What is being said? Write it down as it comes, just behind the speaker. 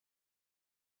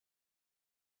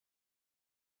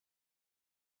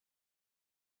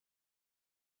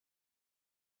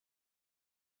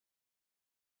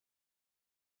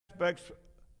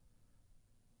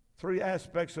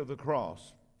aspects of the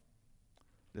cross.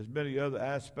 There's many other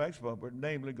aspects, but we're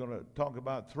namely going to talk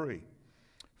about three.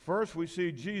 First, we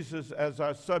see Jesus as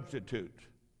our substitute.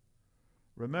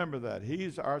 Remember that.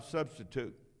 He's our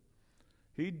substitute.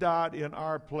 He died in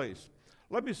our place.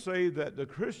 Let me say that the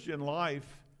Christian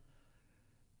life,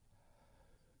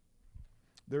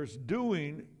 there's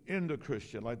doing in the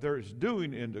Christian life. There is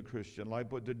doing in the Christian life,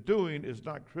 but the doing is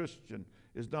not Christian,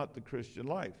 is not the Christian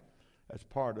life. That's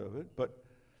part of it. But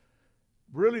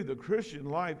really, the Christian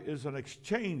life is an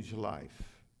exchange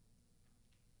life.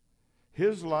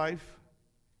 His life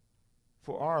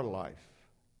for our life.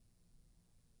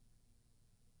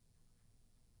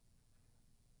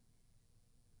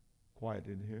 Quiet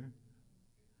in here.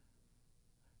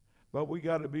 But we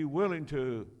got to be willing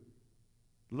to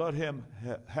let him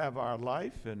have our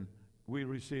life, and we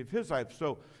receive his life.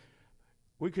 So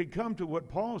we could come to what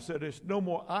Paul said, it's no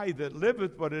more I that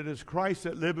liveth, but it is Christ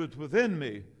that liveth within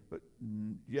me. But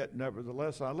yet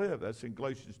nevertheless I live. That's in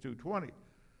Galatians 2:20.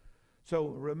 So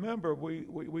remember,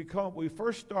 we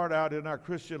first start out in our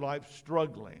Christian life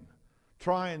struggling,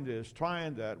 trying this,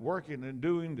 trying that, working and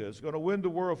doing this, going to win the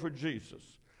world for Jesus.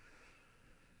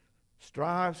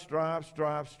 Strive, strive,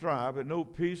 strive, strive, and no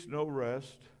peace, no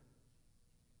rest.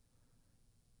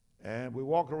 And we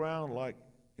walk around like,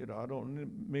 I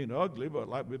don't mean ugly, but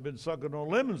like we've been sucking on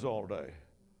lemons all day.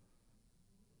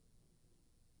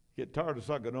 Get tired of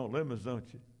sucking on lemons,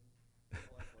 don't you? I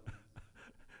like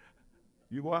lemons.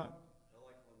 You what? I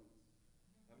like lemons.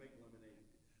 I make lemonade.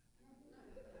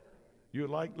 You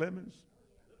like lemons?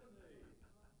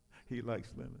 He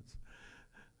likes lemons.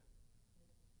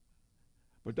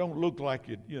 But don't look like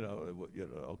it,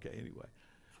 okay, anyway.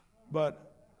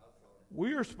 But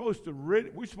we're supposed to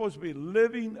be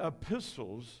living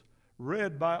epistles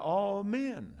read by all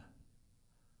men.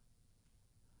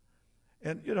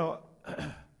 And,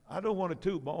 I don't want to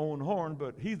toot my own horn,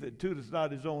 but he that tooteth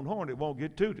not his own horn, it won't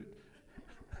get tooted.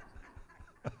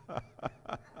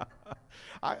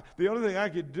 The only thing I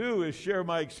could do is share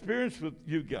my experience with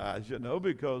you guys,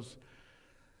 because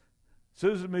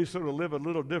Susan and me sort of live a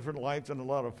little different life than a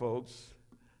lot of folks.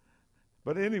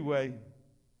 But anyway,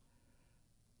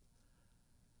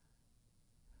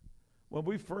 when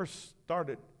we first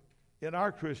started in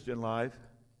our Christian life,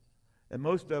 and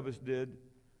most of us did,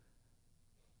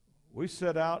 we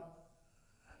set out,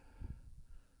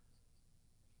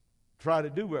 try to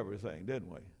do everything,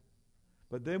 didn't we?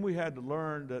 But then we had to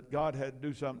learn that God had to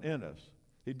do something in us.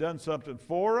 He'd done something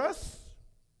for us.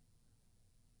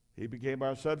 He became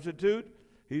our substitute.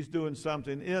 He's doing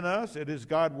something in us. It is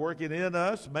God working in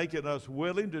us, making us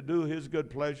willing to do his good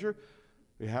pleasure.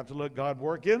 We have to let God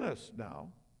work in us now.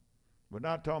 We're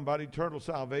not talking about eternal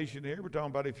salvation here. We're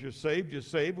talking about if you're saved, you're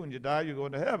saved. When you die, you're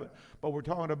going to heaven. But we're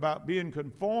talking about being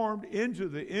conformed into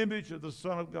the image of the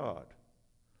Son of God.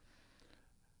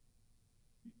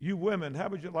 You women, how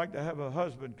would you like to have a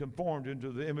husband conformed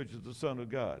into the image of the Son of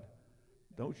God?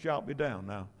 Don't shout me down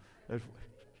now.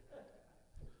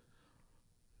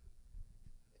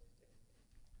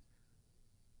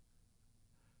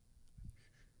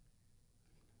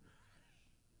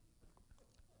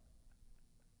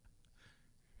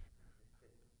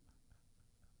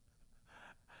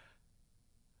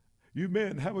 You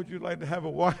men, how would you like to have a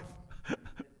wife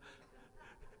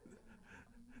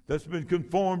that's been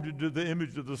conformed into the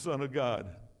image of the Son of God?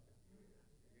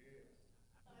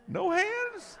 No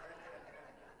hands?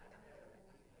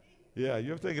 Yeah,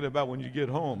 you're thinking about when you get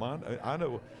home. I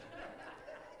know.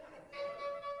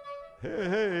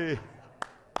 Hey.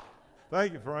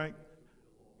 Thank you, Frank.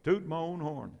 Toot my own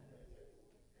horn.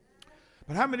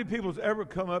 But how many people has ever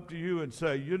come up to you and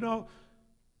say,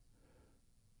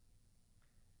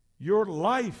 your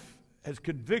life has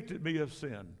convicted me of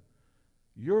sin.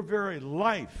 Your very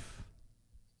life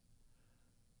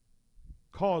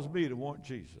caused me to want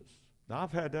Jesus. Now,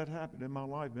 I've had that happen in my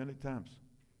life many times.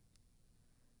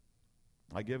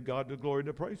 I give God the glory and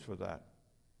the praise for that.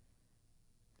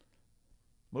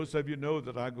 Most of you know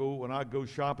that when I go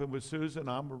shopping with Susan,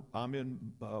 I'm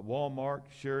in Walmart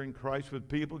sharing Christ with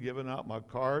people, giving out my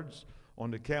cards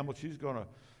on the camel.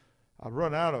 I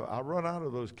run out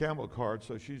of those camel cards,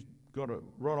 so she's going to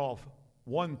run off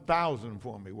 1,000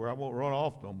 for me, where I won't run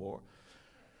off no more.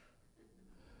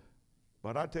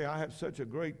 But I tell you, I have such a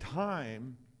great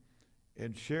time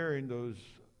in sharing those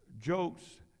jokes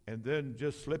and then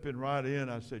just slipping right in.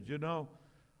 I said,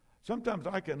 sometimes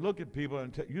I can look at people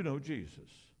and tell, Jesus.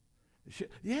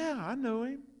 Yeah, I know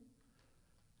him.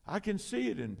 I can see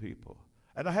it in people.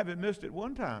 And I haven't missed it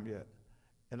one time yet.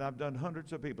 And I've done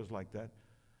hundreds of peoples like that.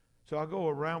 So I go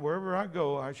around, wherever I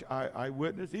go, I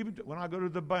witness, even when I go to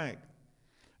the bank.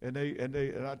 And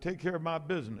I take care of my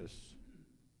business.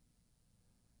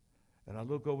 And I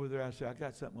look over there, I say, I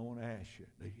got something I want to ask you.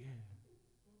 They, yeah.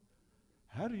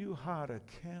 How do you hide a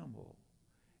camel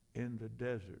in the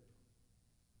desert?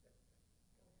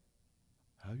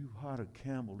 How you hide a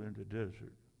camel in the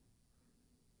desert?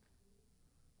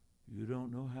 You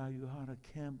don't know how you hide a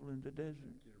camel in the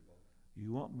desert?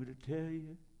 You want me to tell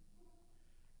you?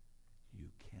 You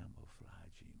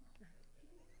camouflage him.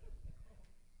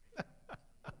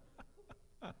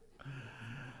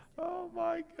 Oh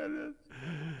my goodness.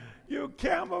 You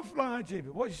camouflage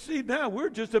him. Well, you see, now we're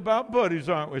just about buddies,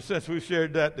 aren't we, since we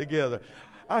shared that together.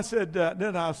 I said,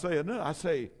 then I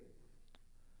say,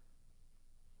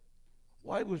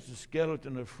 why was the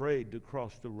skeleton afraid to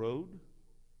cross the road?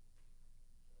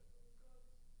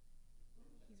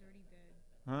 He's already dead.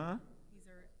 Huh? He's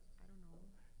already, I don't know.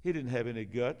 He didn't have any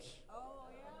guts. Oh,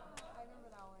 yeah. I remember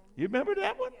that one. You remember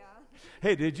that one? Yeah.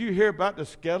 Hey, did you hear about the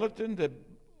skeleton that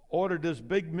ordered this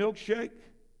big milkshake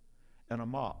and a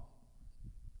mop?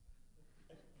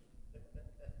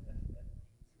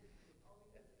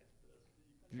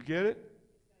 Did you get it?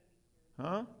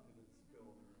 Huh?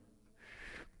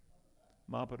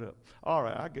 Mop it up. All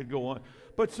right, I could go on.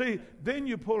 But see, then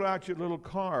you pull out your little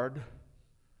card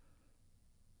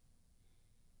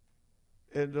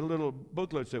and the little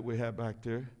booklets that we have back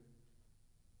there.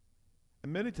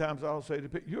 And many times I'll say to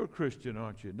people, you're a Christian,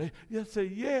 aren't you? And they'll say,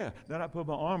 yeah. Then I put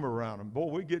my arm around them. Boy,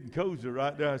 we're getting cozy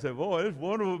right there. I say, boy, it's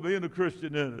wonderful being a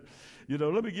Christian, isn't it? You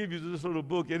know, let me give you this little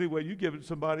book anyway. You give it to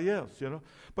somebody else, you know.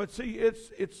 But see,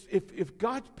 it's if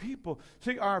God's people,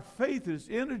 see, our faith is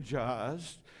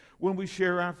energized when we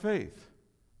share our faith.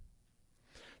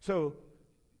 So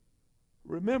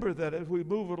remember that as we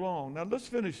move along. Now let's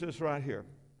finish this right here.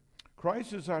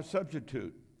 Christ is our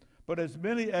substitute. But as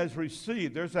many as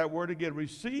receive, there's that word again,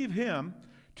 receive him,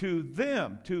 to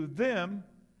them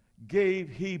gave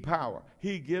he power.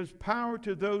 He gives power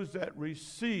to those that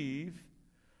receive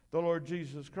the Lord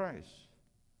Jesus Christ.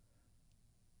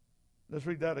 Let's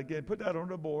read that again. Put that on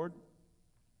the board.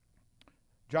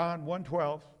 John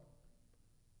 1:12.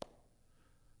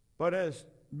 But as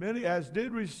many as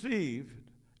did receive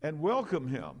and welcome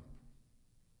him,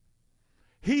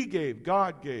 he gave,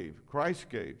 God gave, Christ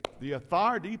gave the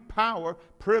authority, power,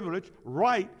 privilege,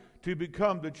 right to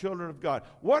become the children of God.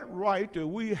 What right do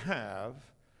we have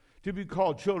to be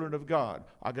called children of God?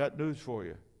 I got news for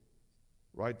you.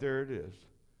 Right there it is.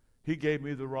 He gave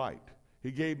me the right.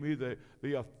 He gave me the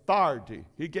authority.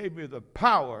 He gave me the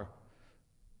power.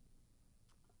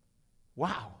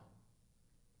 Wow.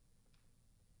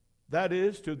 That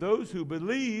is, to those who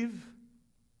believe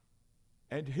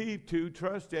and he too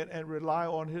trust in and rely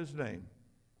on his name.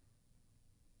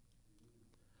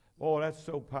 Oh, that's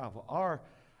so powerful. Our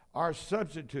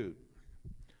substitute.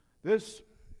 This,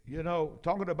 you know,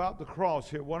 talking about the cross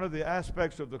here, one of the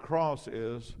aspects of the cross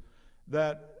is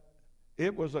that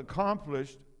it was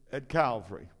accomplished at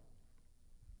Calvary.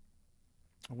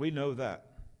 We know that.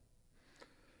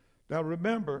 Now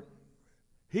remember,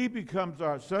 he becomes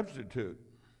our substitute.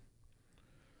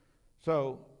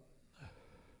 So,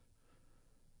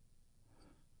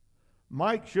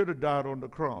 Mike should have died on the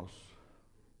cross.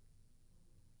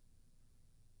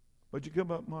 Would you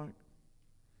come up, Mike?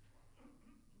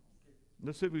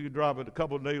 Let's see if we can drive a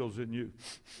couple of nails in you.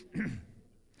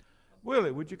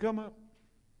 Willie, would you come up?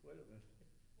 Wait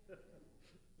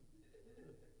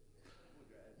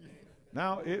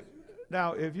a minute.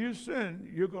 Now, if you sin,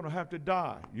 you're going to have to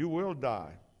die. You will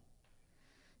die.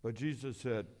 But Jesus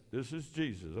said, this is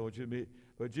Jesus. I want you to meet.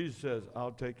 But Jesus says,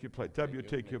 I'll take your place. Tell me you'll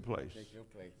take your place. Take your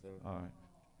place, sir. All right.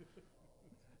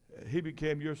 He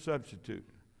became your substitute.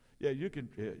 Yeah, you can.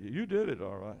 Yeah, you did it,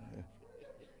 all right.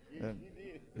 Yeah. And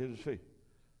here's his feet.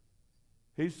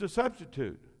 He's the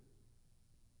substitute.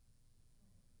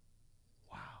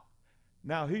 Wow.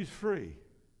 Now he's free.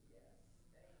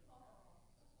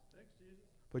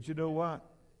 But you know what?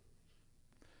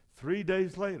 3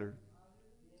 days later,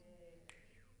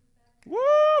 woo,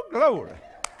 glory.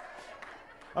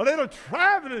 A little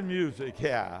traveling music,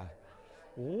 yeah.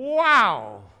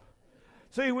 Wow.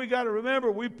 See, we got to remember,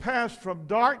 we passed from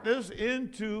darkness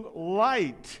into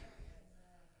light.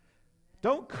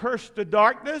 Don't curse the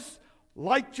darkness.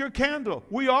 Light your candle.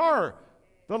 We are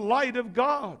the light of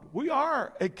God. We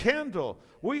are a candle.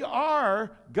 We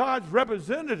are God's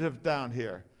representative down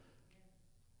here.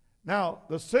 Now,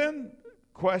 the sin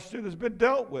question has been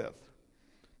dealt with.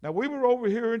 Now, we were over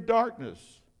here in darkness.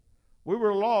 We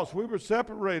were lost. We were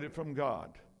separated from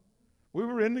God. We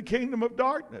were in the kingdom of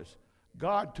darkness.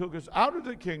 God took us out of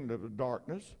the kingdom of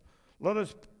darkness, let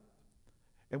us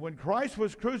And when Christ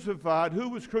was crucified, who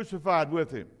was crucified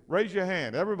with him? Raise your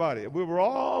hand, everybody. We were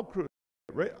all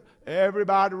crucified.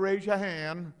 Everybody raise your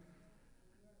hand.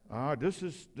 This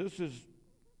is,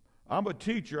 I'm a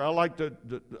teacher. I like to,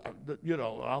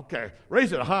 okay.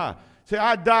 Raise it high. Say,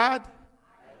 I died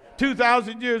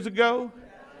 2,000 years ago.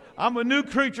 I'm a new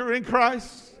creature in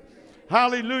Christ.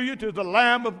 Hallelujah to the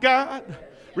Lamb of God,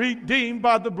 redeemed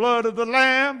by the blood of the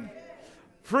Lamb.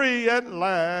 Free at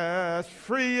last,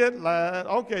 free at last.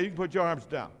 Okay, you can put your arms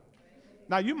down.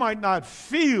 Now, you might not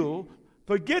feel,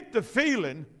 forget the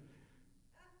feeling.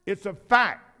 It's a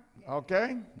fact,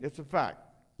 okay? It's a fact.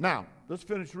 Now, let's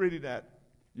finish reading that.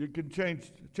 You can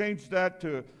change that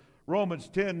to Romans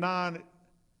 10:9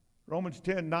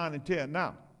 and 10.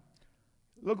 Now,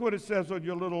 look what it says on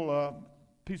your little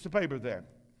piece of paper there.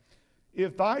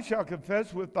 If thou shalt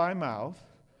confess with thy mouth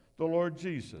the Lord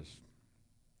Jesus.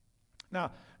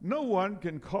 Now, no one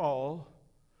can call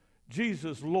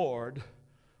Jesus Lord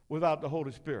without the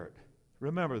Holy Spirit.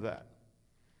 Remember that.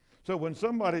 So when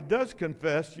somebody does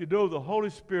confess, you know the Holy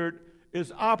Spirit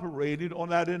is operating on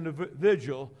that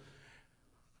individual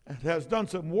and has done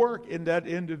some work in that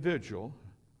individual.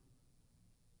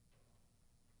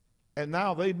 And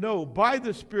now they know by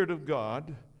the Spirit of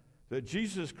God that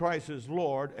Jesus Christ is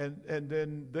Lord, and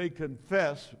then they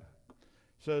confess,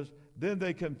 says, then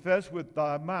they confess with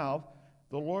thy mouth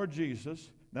the Lord Jesus.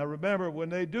 Now remember, when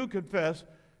they do confess,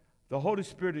 the Holy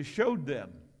Spirit has showed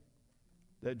them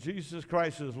that Jesus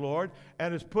Christ is Lord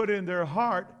and has put in their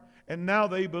heart, and now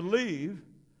they believe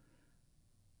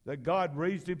that God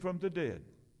raised him from the dead.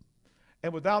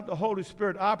 And without the Holy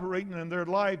Spirit operating in their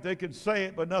life, they can say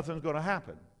it, but nothing's going to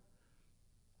happen.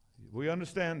 We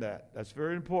understand that. That's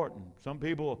very important. Some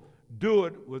people do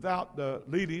it without the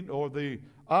leading or the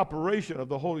operation of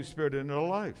the Holy Spirit in their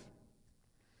life.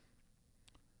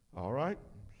 All right?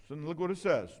 So look what it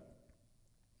says.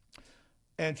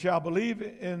 And shall believe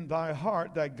in thy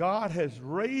heart that God has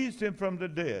raised him from the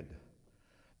dead,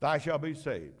 thou shalt be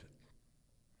saved.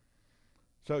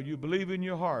 So you believe in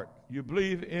your heart. You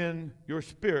believe in your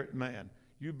spirit, man.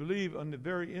 You believe on the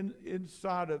very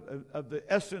inside of the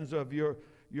essence of your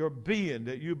being,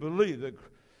 that you believe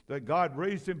that God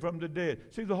raised him from the dead.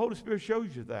 See, the Holy Spirit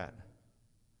shows you that.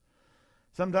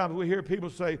 Sometimes we hear people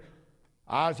say,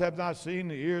 eyes have not seen,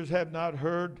 the ears have not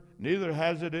heard, neither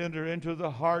has it entered into the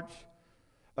hearts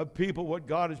of people what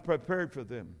God has prepared for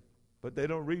them. But they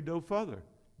don't read no further.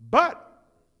 But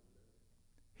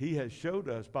he has showed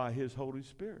us by his Holy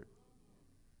Spirit.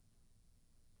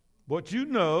 What you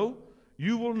know,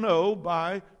 you will know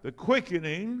by the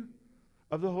quickening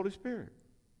of the Holy Spirit.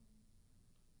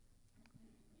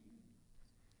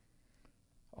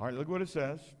 All right, look what it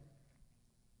says.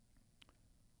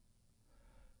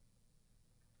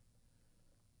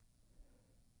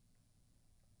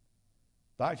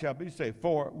 Thou shalt be saved.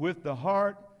 For with the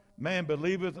heart man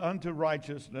believeth unto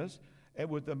righteousness, and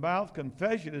with the mouth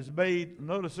confession is made,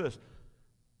 notice this,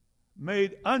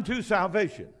 made unto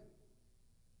salvation.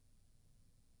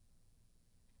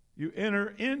 You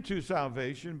enter into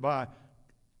salvation by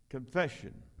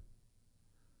confession.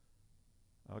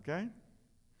 Okay?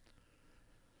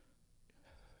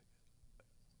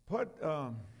 Put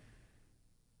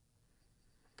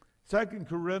 2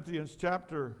 Corinthians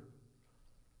chapter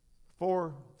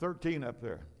 4:13 up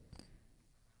there.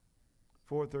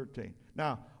 4:13.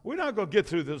 Now, we're not going to get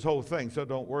through this whole thing, so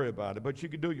don't worry about it, but you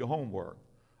can do your homework.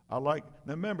 Now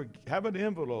remember, have an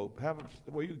envelope,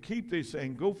 where you keep these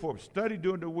things, go for it, study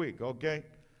during the week, okay?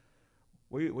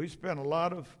 We spend a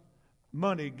lot of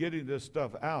money getting this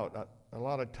stuff out, a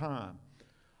lot of time.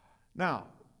 Now,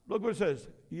 look what it says.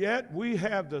 Yet we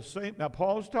have the same, now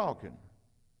Paul's talking.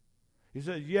 He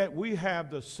says, yet we have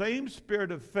the same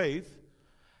spirit of faith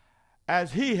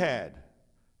as he had.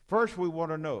 First we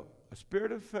want to know, a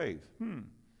spirit of faith.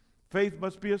 Faith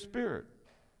must be a spirit.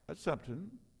 That's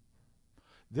something.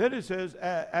 Then it says,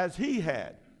 as he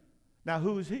had. Now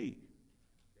who is he?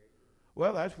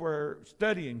 Well, that's where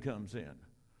studying comes in.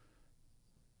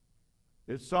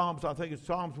 It's Psalms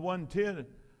 110.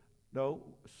 No,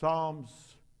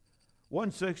 Psalms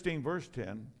 116, verse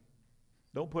 10.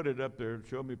 Don't put it up there.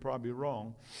 Show me probably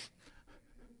wrong.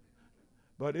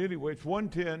 But anyway, it's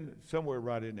 110, somewhere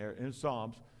right in there, in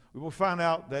Psalms. We will find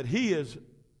out that he is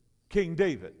King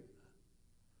David.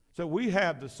 So we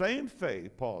have the same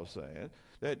faith, Paul said,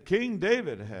 that King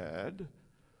David had,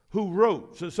 who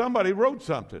wrote. So somebody wrote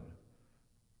something.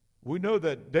 We know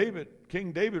that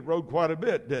King David wrote quite a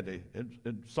bit, didn't he?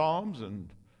 In Psalms, and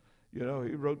he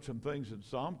wrote some things in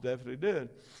Psalms, definitely did.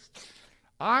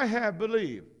 I have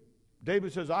believed.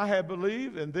 David says, I have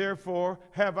believed, and therefore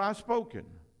have I spoken.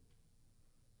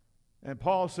 And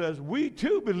Paul says, we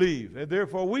too believe, and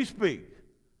therefore we speak.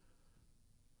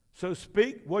 So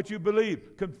speak what you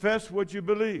believe. Confess what you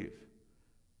believe.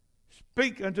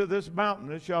 Speak unto this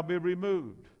mountain, it shall be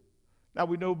removed. Now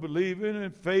we know believing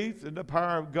and faith and the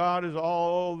power of God is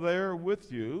all there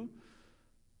with you.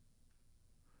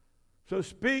 So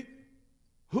speak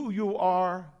who you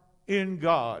are in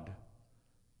God.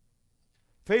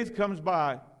 Faith comes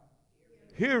by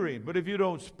hearing, but if you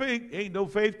don't speak, ain't no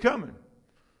faith coming.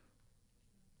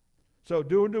 So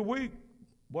during the week,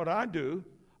 what I do,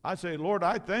 I say, Lord,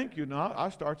 I thank you. Now I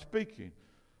start speaking.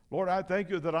 Lord, I thank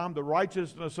you that I'm the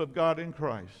righteousness of God in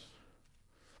Christ.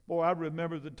 Boy, I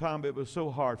remember the time it was so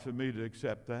hard for me to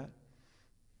accept that.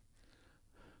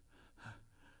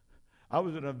 I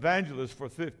was an evangelist for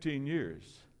 15 years.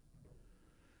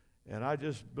 And I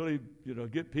just believe,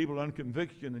 get people on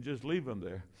conviction and just leave them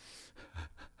there.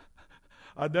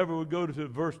 I never would go to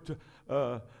verse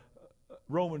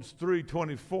Romans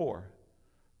 3:24.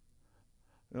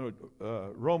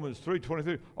 Romans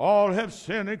 3:23. All have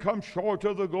sinned and come short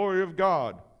of the glory of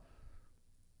God.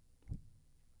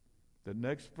 The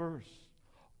next verse.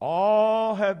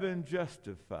 All have been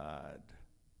justified.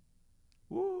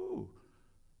 Woo!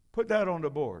 Put that on the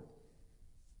board.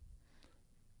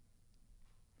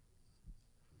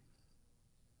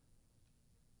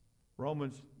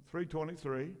 Romans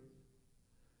 3:23,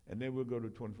 and then we'll go to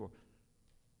 24.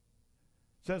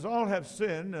 It says, all have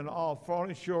sinned and all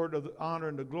falling short of the honor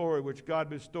and the glory which God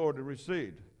bestowed and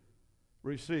receives.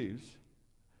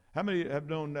 How many have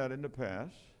known that in the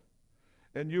past?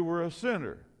 And you were a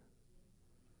sinner.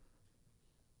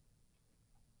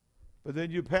 But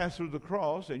then you pass through the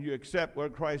cross and you accept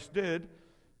what Christ did.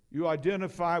 You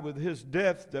identify with his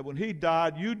death, that when he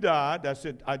died, you died. That's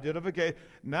it, identification.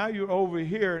 Now you're over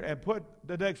here and put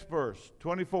the next verse,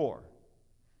 24.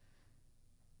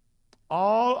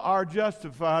 All are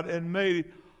justified and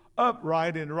made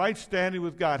upright in right standing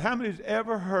with God. How many has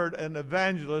ever heard an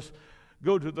evangelist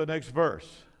go to the next verse?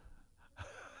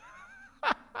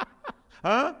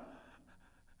 Huh?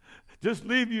 Just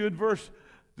leave you in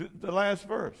the last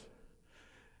verse.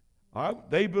 All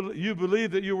right, you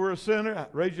believe that you were a sinner?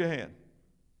 Raise your hand.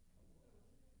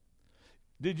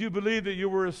 Did you believe that you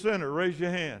were a sinner? Raise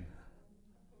your hand.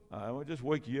 I will just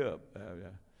wake you up.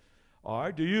 All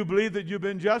right, do you believe that you've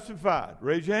been justified?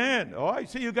 Raise your hand. All right,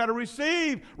 see, you got to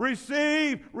receive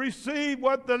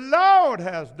what the Lord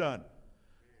has done.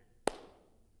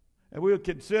 And we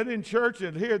can sit in church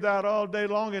and hear that all day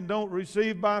long and don't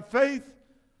receive by faith.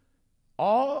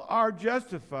 All are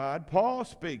justified, Paul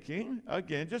speaking,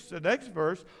 again, just the next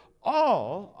verse,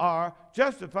 all are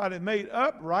justified and made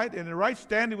upright in the right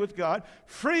standing with God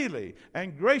freely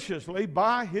and graciously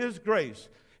by his grace,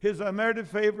 his unmerited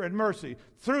favor and mercy,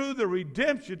 through the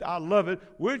redemption, I love it,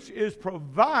 which is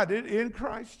provided in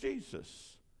Christ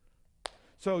Jesus.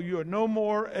 So you are no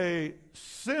more a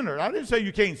sinner. I didn't say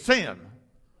you can't sin.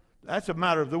 That's a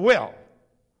matter of the will.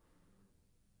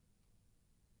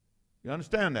 You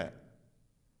understand that?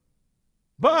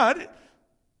 But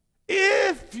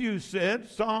if you said,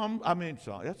 that's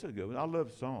a good one. I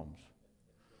love Psalms.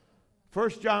 1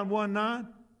 John 1:9.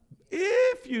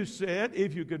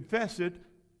 If you confess it,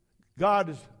 God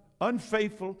is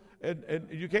unfaithful and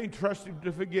you can't trust him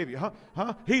to forgive you.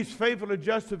 He's faithful and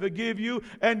just to forgive you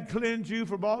and cleanse you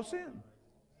from all sin.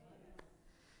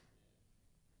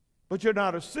 But you're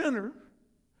not a sinner.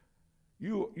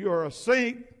 You're a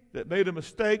saint that made a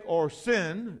mistake or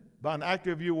sinned by an act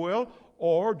of your will,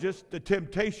 or just the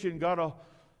temptation got a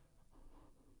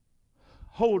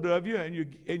hold of you and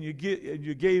you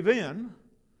gave in,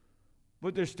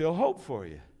 but there's still hope for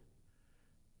you.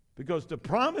 Because the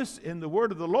promise in the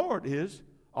word of the Lord is,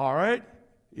 all right,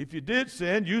 if you did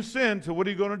sin, you sinned, so what are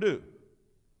you going to do?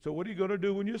 So what are you going to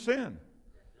do when you sin?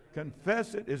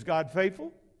 Confess it. Is God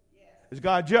faithful? Yes. Is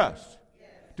God just? Yes.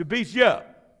 To beat you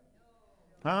up?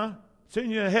 Huh? Send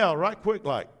you to hell right quick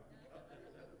like.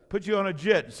 Put you on a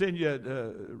jet and send you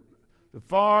the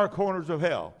far corners of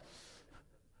hell.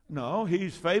 No,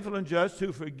 he's faithful and just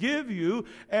to forgive you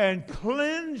and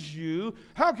cleanse you.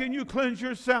 How can you cleanse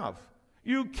yourself?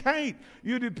 You can't.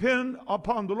 You depend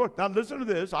upon the Lord. Now listen to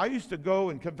this. I used to go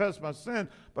and confess my sin,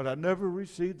 but I never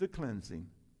received the cleansing.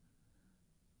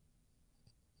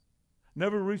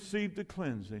 Never received the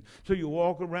cleansing. So you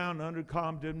walk around under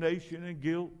condemnation and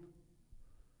guilt.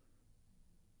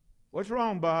 What's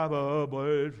wrong, Bob? Oh,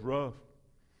 boy, it's rough.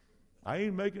 I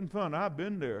ain't making fun. I've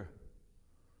been there.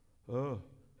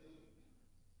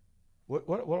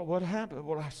 What happened?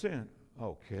 Well, I sinned.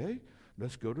 Okay,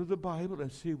 let's go to the Bible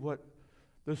and see what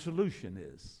the solution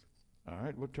is. All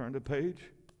right, we'll turn the page.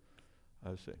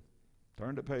 Let's see.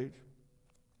 Turn the page.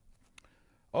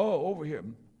 Oh, over here.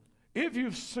 If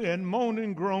you've sinned, moan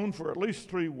and groan for at least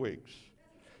 3 weeks.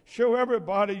 Show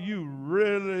everybody you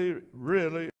really,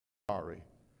 really are sorry.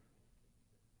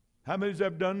 How many's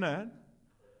ever done that?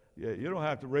 Yeah, you don't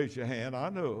have to raise your hand. I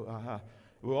know.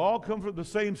 We all come from the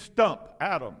same stump,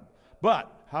 Adam.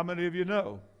 But how many of you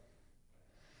know?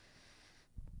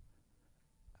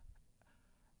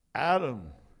 Adam.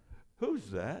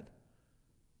 Who's that?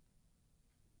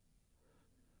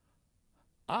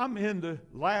 I'm in the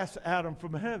last Adam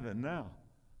from heaven now.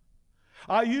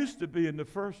 I used to be in the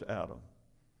first Adam.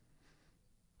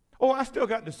 Oh, I still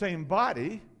got the same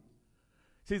body.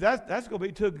 See, that's going to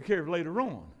be taken care of later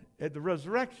on at the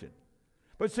resurrection.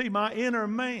 But see, my inner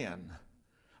man,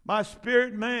 my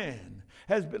spirit man,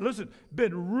 has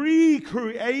been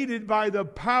recreated by the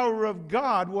power of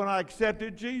God when I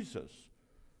accepted Jesus.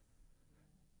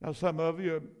 Now, some of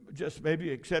you just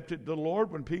maybe accepted the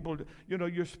Lord when people,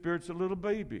 your spirit's a little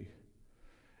baby.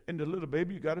 And the little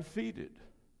baby, you got to feed it.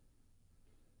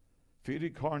 Feed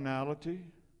it carnality.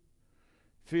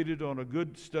 Feed it on a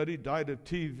good steady diet of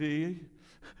TV.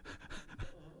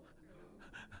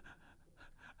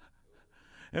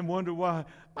 And wonder why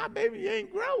my baby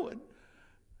ain't growing.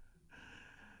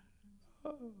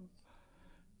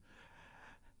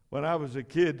 When I was a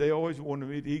kid, they always wanted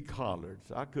me to eat collards.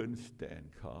 I couldn't stand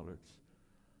collards.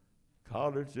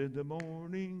 Collards in the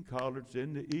morning, collards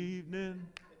in the evening.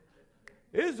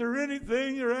 Is there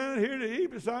anything around here to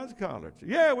eat besides collards?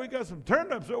 Yeah, we got some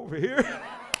turnips over here.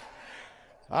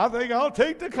 I think I'll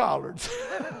take the collards.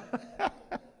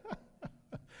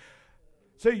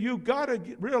 So you've got to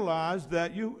realize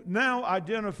that you now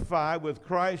identify with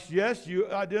Christ. Yes,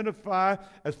 you identify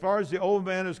as far as the old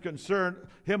man is concerned,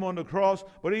 him on the cross,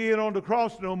 but he ain't on the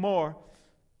cross no more.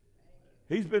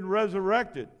 He's been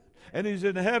resurrected, and he's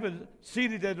in heaven,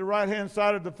 seated at the right-hand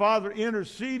side of the Father,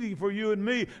 interceding for you and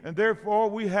me. And therefore,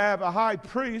 we have a high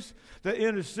priest that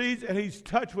intercedes, and he's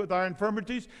touched with our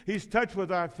infirmities. He's touched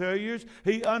with our failures.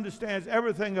 He understands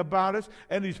everything about us,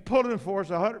 and he's pulling for us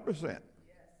 100%.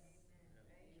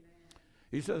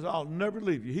 He says, I'll never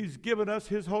leave you. He's given us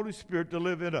his Holy Spirit to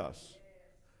live in us.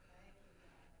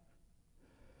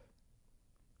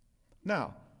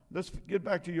 Now, let's get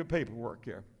back to your paperwork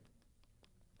here.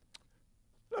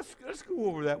 Let's go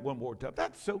over that one more time.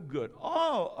 That's so good.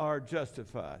 All are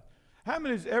justified. How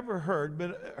many's ever heard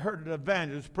an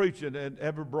evangelist preaching and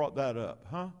ever brought that up?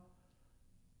 Huh?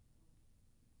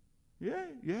 Yeah,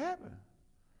 you haven't.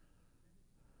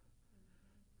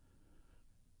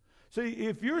 See,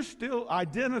 if you're still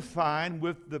identifying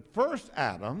with the first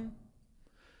Adam,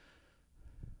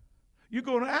 you're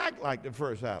going to act like the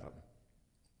first Adam.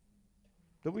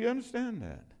 Do we understand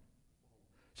that?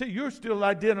 See, you're still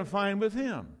identifying with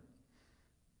him.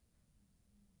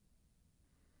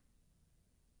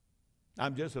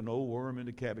 I'm just an old worm in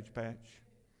the cabbage patch.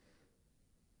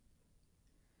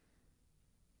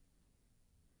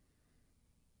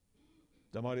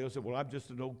 Somebody else said, well, I'm just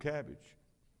an old cabbage.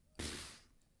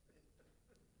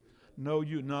 No,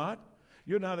 you're not.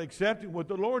 You're not accepting what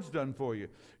the Lord's done for you.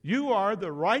 You are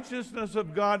the righteousness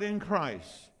of God in Christ.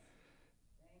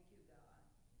 Thank you, God.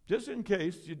 Just in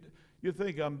case you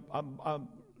think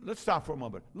let's stop for a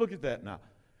moment. Look at that now.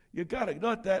 You got to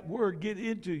let that word get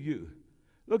into you.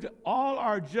 Look at all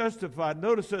are justified.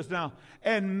 Notice this now.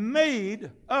 And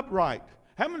made upright.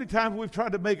 How many times we've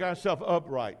tried to make ourselves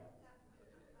upright?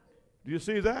 Do you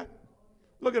see that?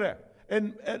 Look at that.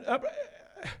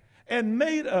 And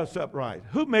made us upright.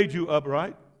 Who made you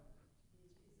upright?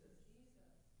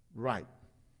 Right.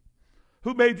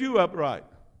 Who made you upright?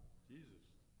 Jesus.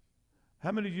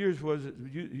 How many years was it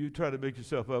you tried to make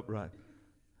yourself upright?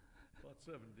 About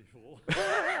 74.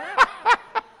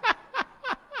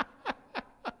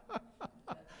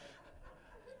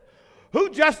 Who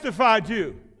justified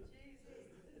you?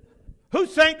 Who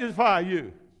sanctified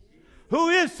you? Who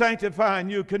is sanctifying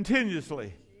you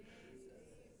continuously?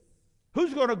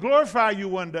 Who's going to glorify you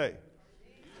one day?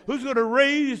 Who's going to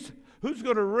raise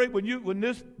when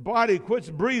this body quits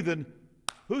breathing?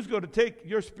 Who's going to take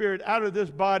your spirit out of this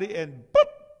body and boop,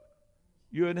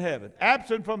 you're in heaven.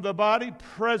 Absent from the body,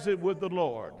 present with the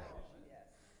Lord.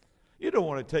 You don't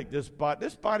want to take this body.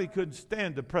 This body couldn't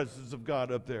stand the presence of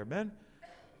God up there, man.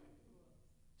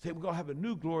 Say, we're going to have a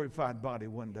new glorified body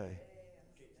one day.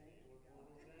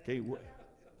 Can't wait.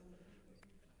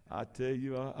 I tell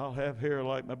you, I'll have hair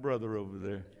like my brother over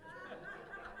there.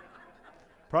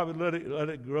 Probably let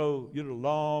it grow,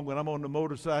 long. When I'm on the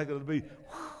motorcycle, it'll be.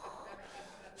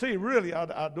 See, really,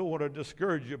 I don't want to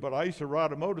discourage you, but I used to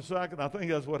ride a motorcycle, and I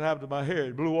think that's what happened to my hair.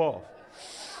 It blew off.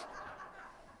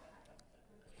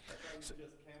 Just camouflaging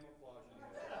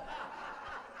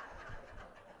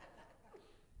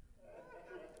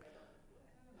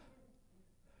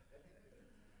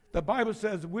The Bible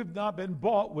says we've not been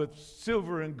bought with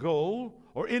silver and gold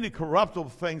or any corruptible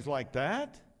things like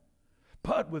that,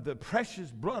 but with the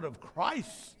precious blood of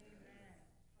Christ.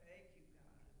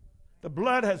 The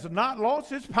blood has not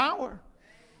lost its power.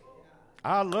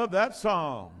 I love that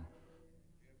song.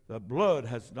 The blood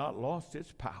has not lost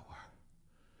its power.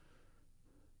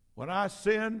 When I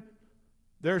sin,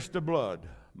 there's the blood.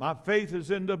 My faith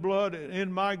is in the blood and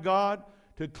in my God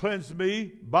to cleanse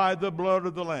me by the blood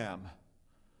of the Lamb.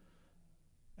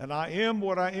 And I am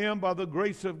what I am by the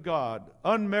grace of God.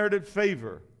 Unmerited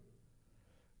favor.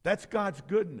 That's God's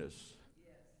goodness.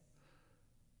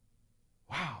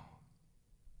 Wow.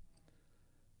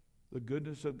 The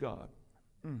goodness of God.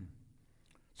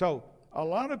 So, a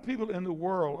lot of people in the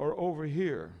world are over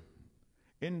here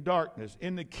in darkness,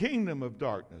 in the kingdom of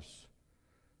darkness.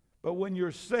 But when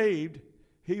you're saved,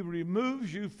 He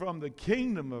removes you from the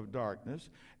kingdom of darkness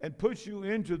and puts you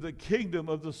into the kingdom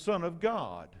of the Son of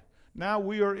God. Now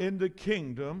we are in the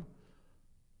kingdom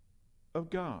of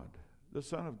God, the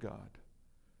Son of God.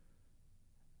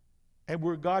 And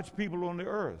we're God's people on the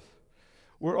earth.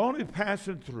 We're only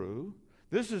passing through.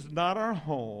 This is not our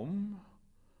home.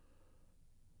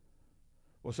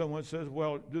 Well, someone says,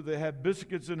 well, do they have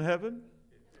biscuits in heaven?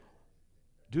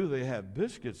 Do they have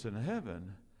biscuits in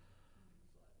heaven?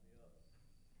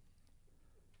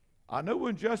 I know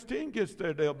when Justine gets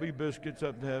there, there'll be biscuits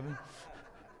up in heaven.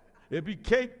 There'll be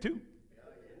cake too.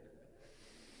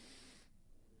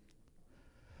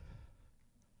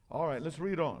 All right, let's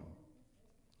read on.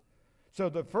 So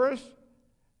the first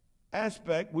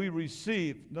aspect we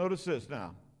receive, notice this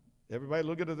now. Everybody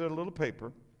look at their little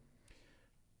paper.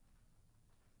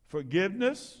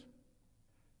 Forgiveness,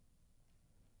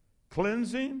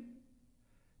 cleansing,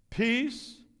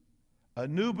 peace, a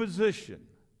new position.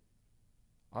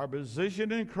 Our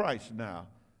position in Christ now.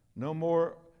 No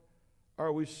more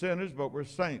are we sinners, but we're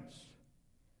saints.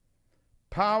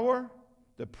 Power,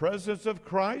 the presence of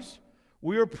Christ.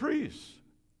 We are priests.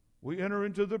 We enter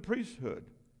into the priesthood.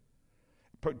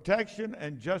 Protection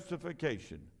and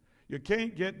justification. You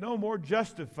can't get no more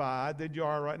justified than you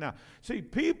are right now. See,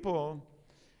 people,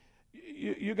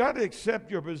 you got to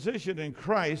accept your position in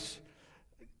Christ.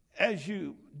 As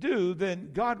you do,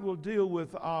 then God will deal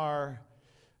with our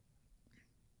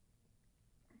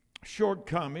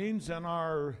shortcomings and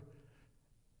our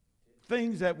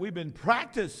things that we've been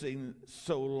practicing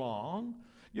so long.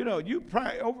 You know,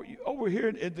 over here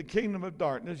in the kingdom of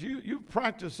darkness, you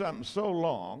practice something so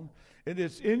long, and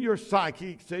it's in your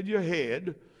psyche, it's in your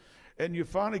head, and you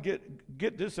finally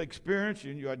get this experience,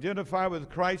 and you identify with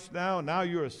Christ now, and now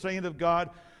you're a saint of God.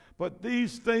 But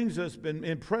these things that's been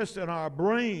impressed in our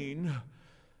brain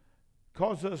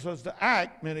causes us to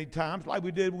act many times like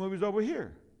we did when we was over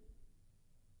here.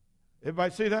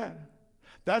 Everybody see that?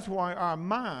 That's why our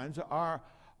minds are,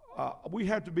 we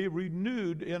have to be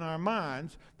renewed in our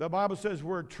minds. The Bible says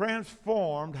we're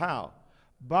transformed, how?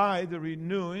 By the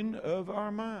renewing of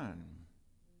our mind.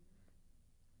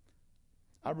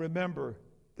 I remember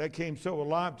that came so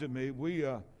alive to me.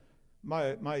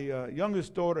 My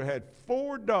youngest daughter had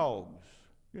 4 dogs.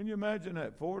 Can you imagine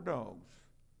that? 4 dogs.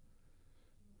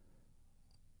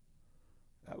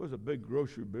 That was a big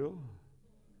grocery bill.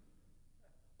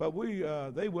 But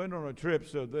they went on a trip,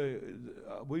 so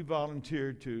we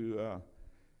volunteered to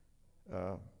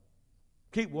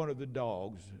keep one of the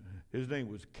dogs. His name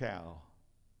was Cal.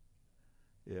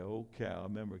 Yeah, old Cal. I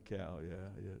remember Cal.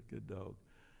 Yeah, good dog.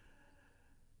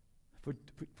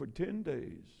 For 10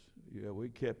 days, yeah, we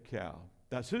kept Cal.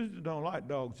 Now, Susan don't like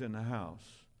dogs in the house,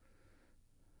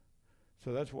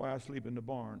 so that's why I sleep in the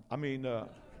barn. I mean,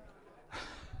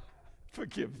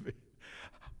 forgive me.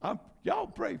 Y'all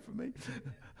pray for me.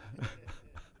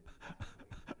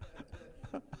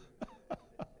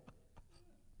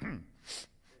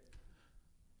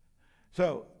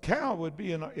 So Cal would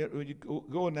be when you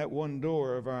go in that one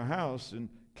door of our house, and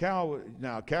Cal,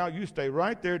 you stay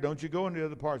right there. Don't you go in the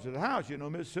other parts of the house. You know,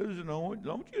 Miss Susan,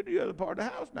 don't you do the other part of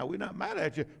the house. Now, we're not mad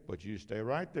at you, but you stay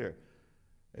right there.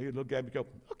 And you look at me and go,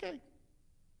 okay.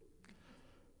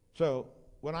 So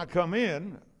when I come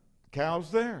in,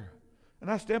 Cal's there. And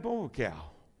I step over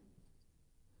Cal.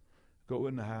 Go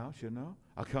in the house, you know.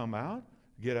 I come out,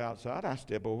 get outside. I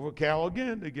step over Cal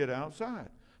again to get outside.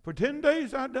 For 10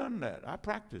 days I've done that. I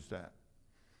practiced that.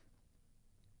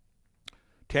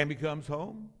 Tammy comes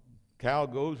home. Cal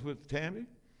goes with Tammy.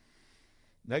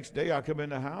 Next day I come in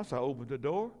the house. I open the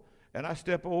door, and I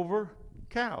step over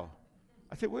Cal.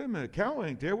 I said, wait a minute, Cal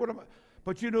ain't there. What am I?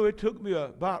 But you know, it took me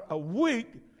about a week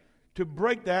to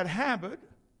break that habit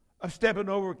of stepping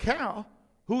over Cal,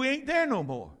 who ain't there no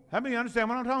more. How many understand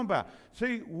what I'm talking about?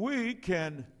 See, we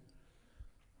can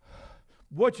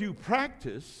what you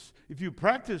practice, if you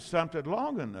practice something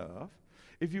long enough,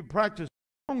 if you practice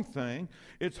the wrong thing,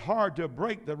 it's hard to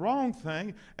break the wrong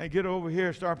thing and get over here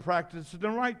and start practicing the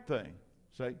right thing.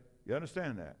 See? You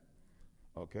understand that?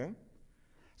 Okay?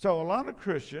 So a lot of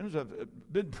Christians have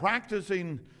been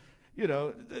practicing, you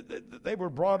know, they were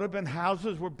brought up in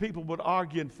houses where people would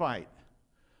argue and fight.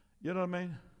 You know what I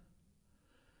mean?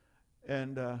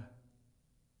 And,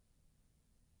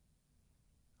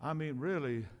 I mean,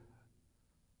 really,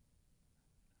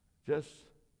 just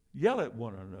yell at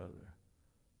one another.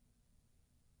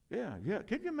 Yeah.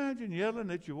 Can you imagine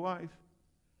yelling at your wife?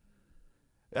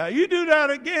 You do that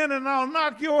again and I'll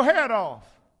knock your head off.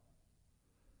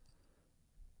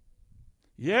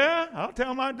 Yeah, I'll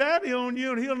tell my daddy on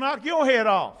you and he'll knock your head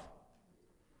off.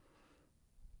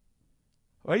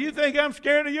 Well, you think I'm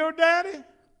scared of your daddy?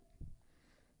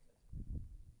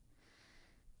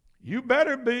 You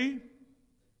better be.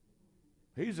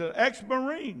 He's an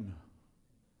ex-Marine.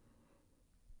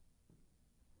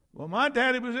 Well, my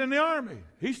daddy was in the Army.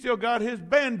 He still got his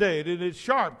Band-Aid, and it's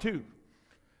sharp, too.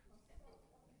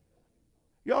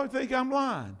 Y'all think I'm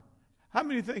lying? How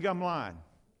many think I'm lying?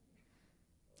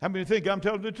 How many think I'm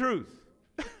telling the truth?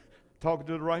 Talking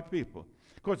to the right people.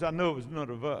 Of course, I know it was none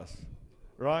of us,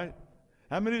 right?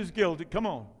 How many is guilty? Come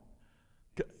on.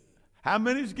 How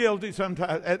many is guilty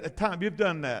sometimes at a time you've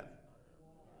done that?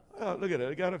 Oh, look at it.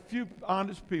 I got a few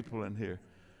honest people in here.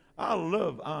 I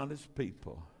love honest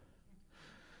people.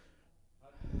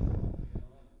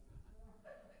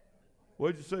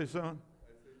 What'd you say, son? I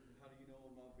said, how do you know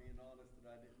I'm not being honest that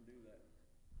I didn't do that?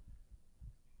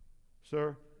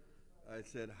 Sir? I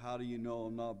said, how do you know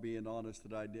I'm not being honest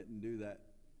that I didn't do that?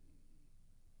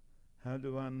 How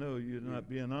do I know you're not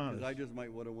being honest? Because I just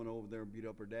might would have went over there and beat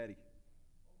up her daddy.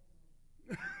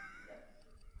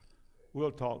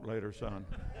 We'll talk later, son.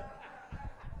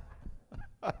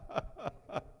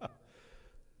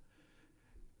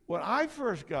 When I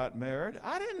first got married,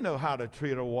 I didn't know how to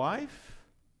treat a wife.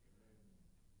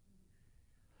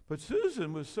 But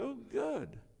Susan was so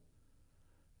good.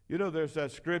 You know, there's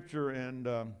that scripture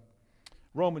in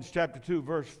Romans chapter 2,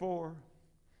 verse 4.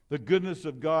 The goodness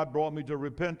of God brought me to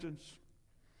repentance.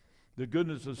 The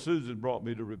goodness of Susan brought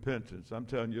me to repentance. I'm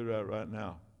telling you that right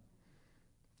now.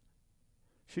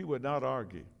 She would not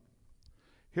argue.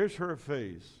 Here's her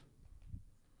phase.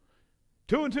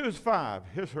 2 and 2 is 5.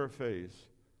 Here's her phase.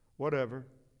 Whatever.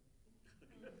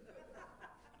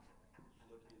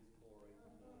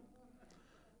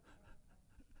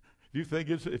 If you think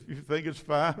it's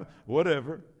 5,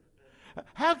 whatever.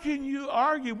 How can you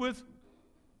argue with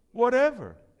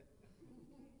whatever?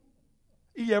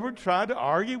 You ever tried to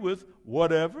argue with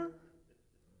whatever?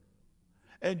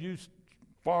 And you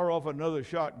fire off another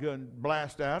shotgun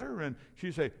blast at her, and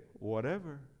she say,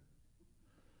 whatever.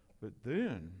 But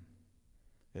then,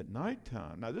 at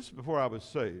nighttime, now this is before I was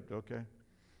saved, okay?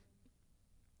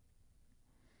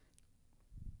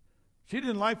 She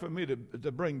didn't like for me to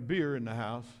bring beer in the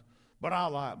house, but I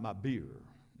like my beer.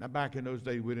 Now, back in those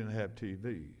days, we didn't have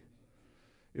TV.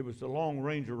 It was the Long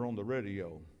Ranger on the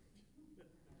radio,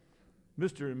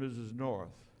 Mr. and Mrs. North.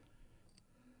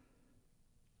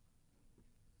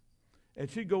 And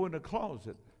she'd go in the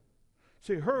closet.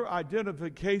 See, her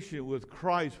identification with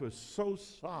Christ was so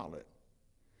solid.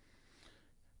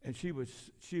 And she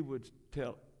would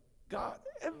tell God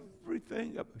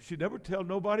everything. She'd never tell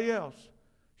nobody else.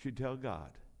 She'd tell God.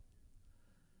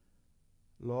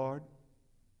 Lord,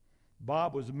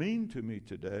 Bob was mean to me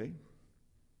today.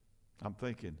 I'm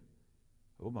thinking,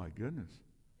 oh my goodness.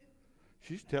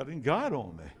 She's telling God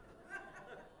on me.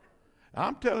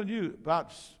 I'm telling you,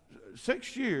 about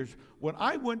 6 years, when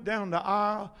I went down the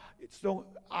aisle,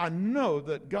 I know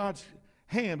that God's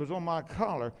hand was on my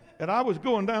collar, and I was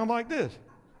going down like this.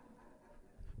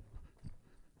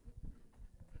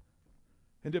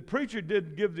 And the preacher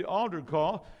didn't give the altar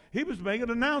call. He was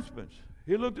making announcements.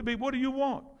 He looked at me, what do you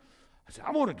want? I said,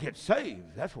 I want to get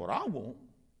saved. That's what I want.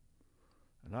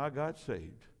 And I got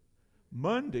saved.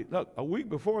 Monday, look, a week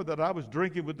before that, I was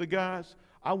drinking with the guys.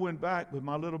 I went back with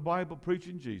my little Bible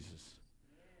preaching Jesus.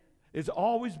 It's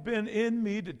always been in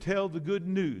me to tell the good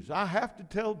news. I have to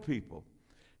tell people,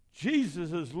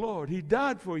 Jesus is Lord. He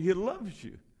died for you. He loves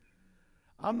you.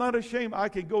 I'm not ashamed. I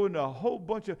can go into a whole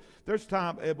bunch of, there's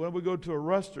time when we go to a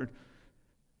restaurant,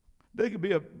 there could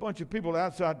be a bunch of people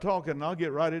outside talking, and I'll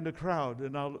get right in the crowd,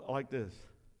 and I'll like this.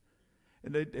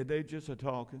 And they just are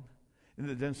talking. And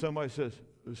then somebody says,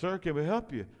 sir, can we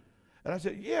help you? And I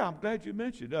said, yeah, I'm glad you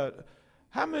mentioned.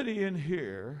 How many in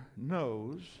here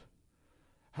knows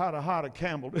how to hide a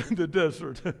camel in the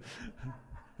desert?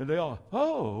 And they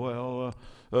all,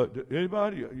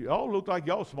 anybody? Y'all look like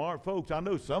y'all smart folks. I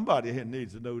know somebody here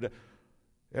needs to know that.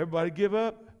 Everybody give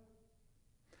up?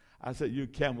 I said, you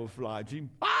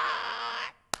camouflaging.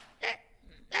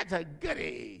 That's a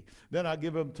goodie. Then I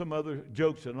give them some other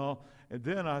jokes and all. And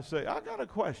then I say, I got a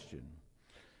question.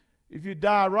 If you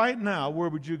die right now, where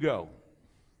would you go?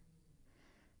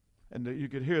 And you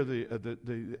could hear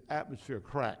the atmosphere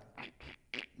crack.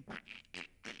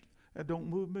 That don't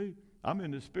move me. I'm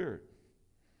in the spirit.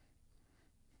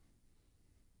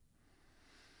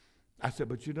 I said,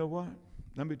 but you know what?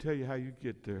 Let me tell you how you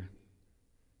get there.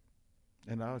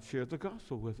 And I'll share the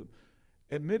gospel with them.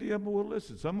 And many of them will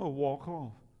listen. Some will walk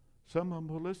off. Some of them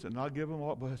will listen. I'll give them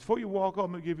all. But before you walk off,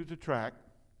 I'm going to give you the tract.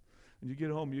 When you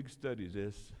get home, you can study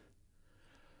this.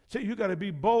 See, you got to be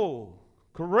bold,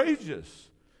 courageous.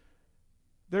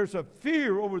 There's a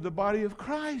fear over the body of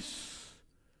Christ.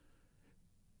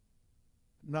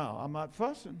 Now, I'm not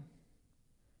fussing.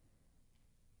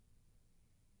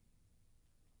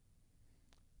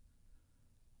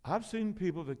 I've seen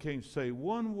people that can't say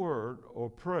one word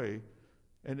or pray,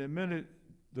 and the minute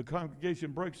the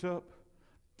congregation breaks up,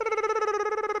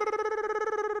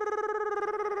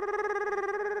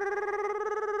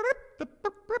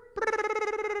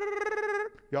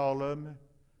 y'all love me?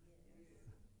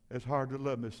 It's hard to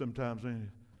love me sometimes, ain't it?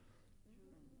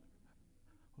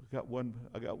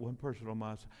 I got one person on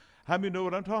my side. How many know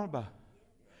what I'm talking about?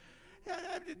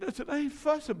 Listen, I ain't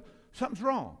fussing. Something's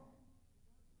wrong.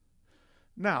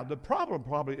 Now, the problem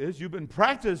probably is you've been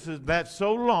practicing that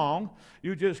so long,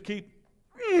 you just keep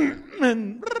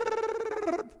and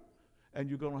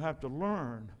you're going to have to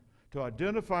learn to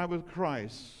identify with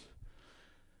Christ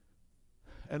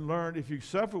and learn if you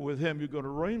suffer with him, you're going to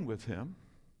reign with him.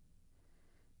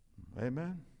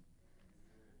 Amen.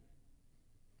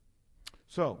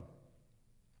 So,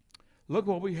 look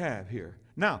what we have here.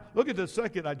 Now, look at the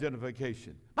second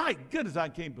identification. My goodness, I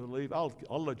can't believe. I'll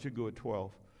let you go at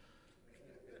 12.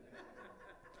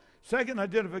 Second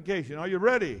identification. Are you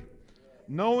ready?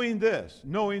 Knowing this.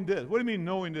 Knowing this. What do you mean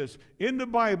knowing this? In the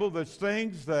Bible, there's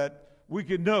things that we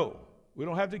can know. We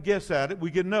don't have to guess at it.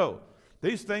 We can know.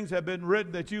 These things have been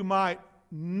written that you might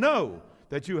know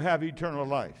that you have eternal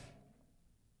life.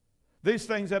 These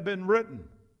things have been written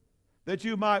that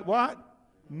you might what?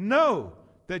 Know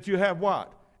that you have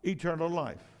what? Eternal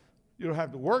life. You don't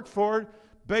have to work for it,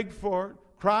 beg for it,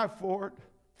 cry for it,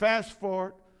 fast for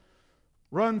it,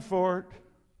 run for it.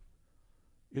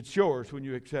 It's yours when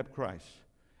you accept Christ.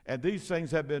 And these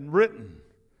things have been written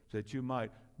that you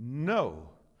might know.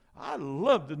 I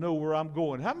love to know where I'm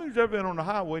going. How many's ever been on the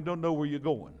highway and don't know where you're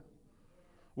going?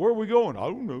 Where are we going? I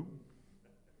don't know.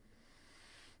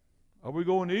 Are we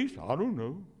going east? I don't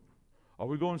know. Are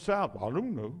we going south? I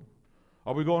don't know.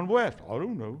 Are we going west? I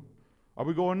don't know. Are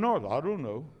we going north? I don't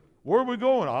know. Where are we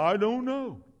going? I don't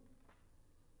know.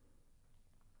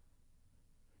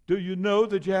 Do you know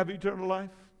that you have eternal life?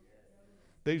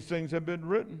 These things have been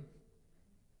written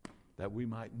that we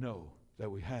might know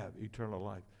that we have eternal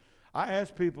life. I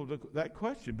ask people that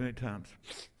question many times.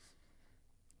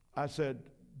 I said,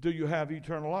 do you have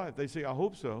eternal life? They say, I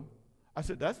hope so. I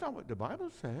said, that's not what the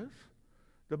Bible says.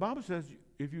 The Bible says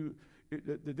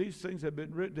that these things have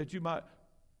been written that you might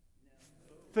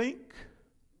think,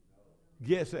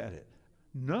 guess at it.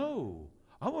 No,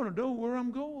 I want to know where I'm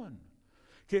going.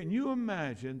 Can you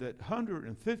imagine that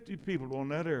 150 people on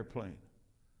that airplane?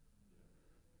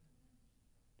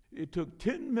 It took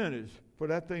 10 minutes for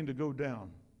that thing to go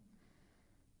down.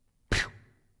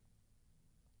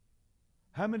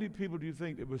 How many people do you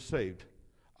think that were saved?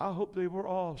 I hope they were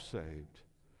all saved.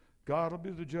 God will be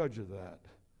the judge of that.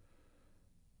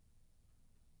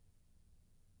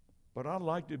 But I'd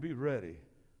like to be ready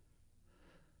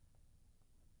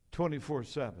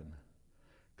 24/7.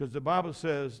 Because the Bible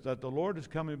says that the Lord is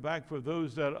coming back for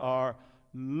those that are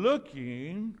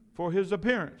looking for his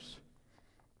appearance.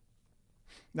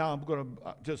 Now, I'm going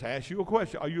to just ask you a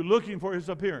question. Are you looking for his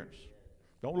appearance?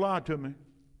 Don't lie to me.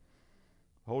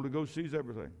 The Holy Ghost sees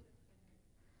everything.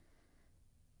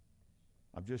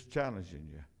 I'm just challenging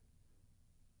you.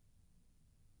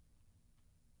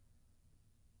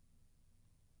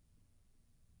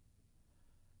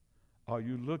 Are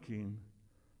you looking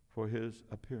for his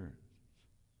appearance?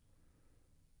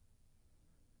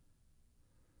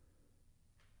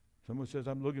 Someone says,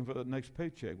 I'm looking for the next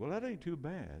paycheck. Well, that ain't too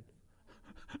bad.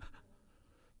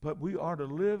 But we are to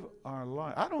live our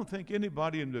life. I don't think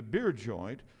anybody in the beer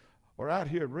joint or out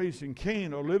here raising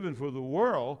Cain or living for the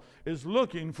world is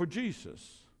looking for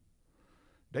Jesus.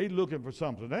 They looking for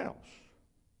something else.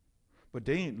 But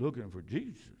they ain't looking for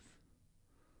Jesus.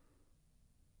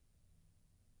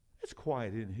 It's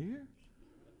quiet in here.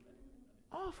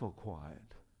 awful quiet.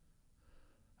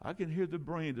 I can hear the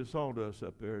brain, the sawdust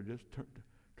up there just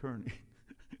turning.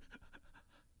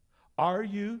 Are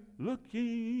you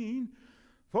looking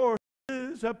for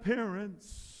his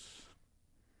appearance?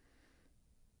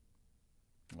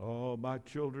 Oh, my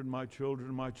children, my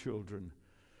children, my children.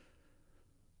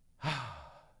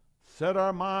 Set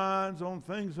our minds on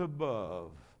things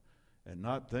above and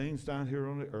not things down here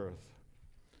on the earth.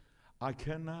 I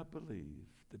cannot believe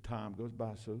the time goes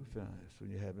by so fast when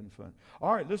you're having fun.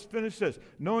 All right, let's finish this.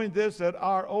 Knowing this, that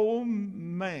our old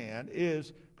man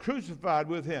is crucified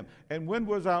with him. And when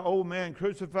was our old man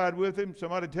crucified with him?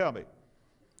 Somebody tell me.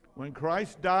 When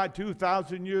Christ died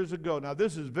 2,000 years ago. Now,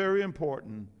 this is very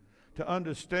important to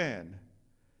understand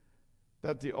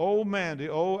that the old man, the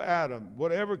old Adam,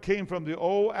 whatever came from the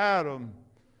old Adam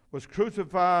was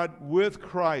crucified with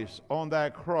Christ on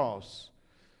that cross.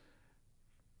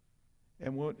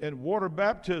 And water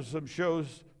baptism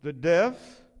shows the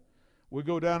death. We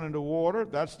go down into water.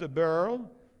 That's the burial.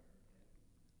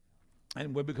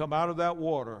 And when we come out of that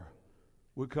water,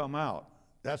 we come out.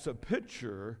 That's a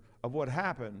picture of what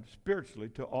happened spiritually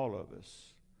to all of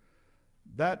us.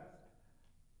 That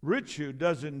ritual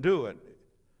doesn't do it.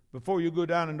 Before you go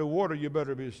down into water, you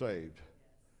better be saved.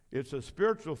 It's a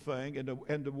spiritual thing,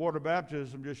 and the water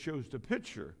baptism just shows the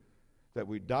picture that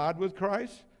we died with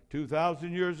Christ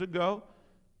 2,000 years ago.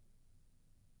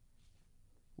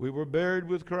 We were buried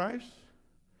with Christ,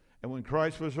 and when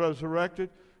Christ was resurrected,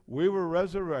 we were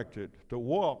resurrected to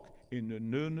walk in the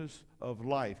newness of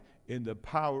life, in the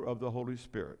power of the Holy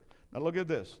Spirit. Now look at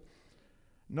this.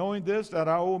 Knowing this, that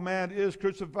our old man is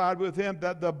crucified with him,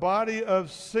 that the body of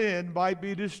sin might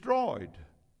be destroyed.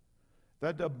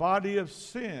 That the body of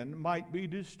sin might be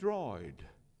destroyed.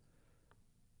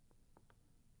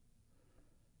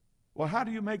 Well, how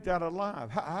do you make that alive?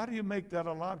 How do you make that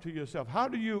alive to yourself? How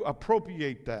do you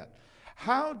appropriate that?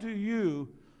 How do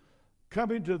you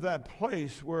come into that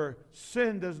place where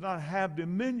sin does not have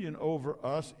dominion over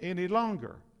us any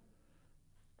longer?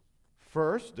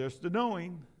 First, there's the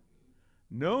knowing.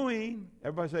 Knowing,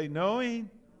 everybody say knowing.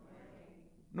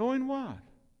 Knowing what?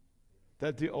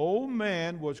 That the old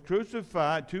man was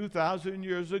crucified 2,000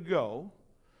 years ago.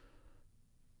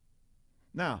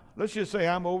 Now, let's just say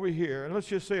I'm over here, and let's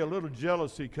just say a little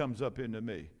jealousy comes up into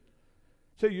me.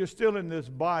 Say you're still in this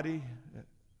body.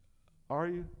 Are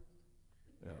you?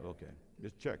 Yeah, okay.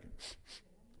 Just checking.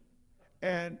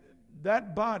 And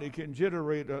that body can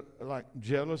generate like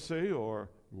jealousy or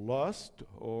lust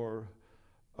or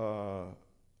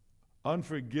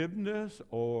unforgiveness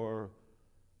or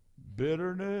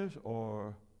bitterness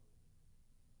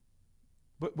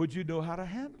but would you know how to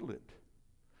handle it?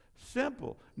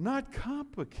 Simple, not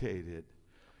complicated.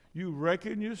 You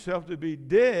reckon yourself to be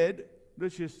dead.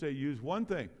 Let's just say use one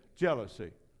thing,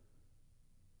 jealousy.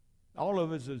 All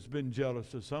of us has been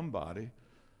jealous of somebody.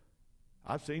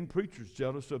 I've seen preachers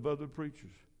jealous of other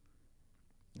preachers.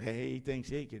 Hey, he thinks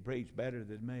he can preach better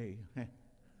than me.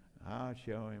 I'll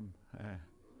show him.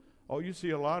 Oh, you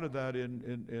see a lot of that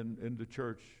in the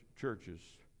churches.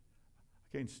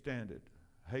 I can't stand it.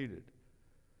 Hate it.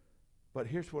 But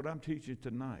here's what I'm teaching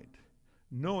tonight.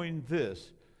 Knowing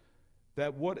this,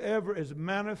 that whatever is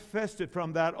manifested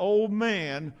from that old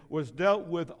man was dealt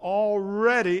with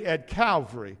already at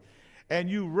Calvary. And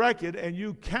you reckon and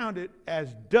you count it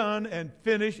as done and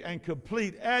finished and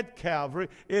complete at Calvary.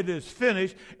 It is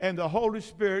finished. And the Holy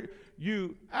Spirit,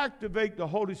 you activate the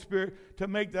Holy Spirit to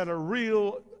make that a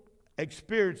real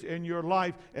experience in your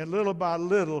life. And little by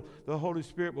little, the Holy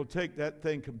Spirit will take that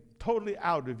thing totally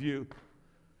out of you.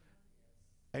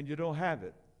 And you don't have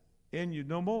it in you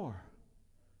no more.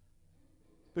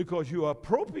 Because you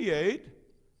appropriate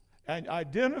and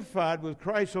identified with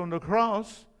Christ on the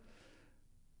cross,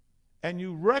 and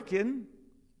you reckon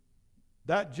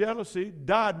that jealousy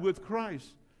died with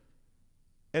Christ,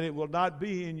 and it will not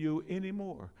be in you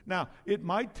anymore. Now, it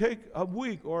might take a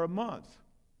week or a month.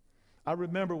 I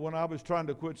remember when I was trying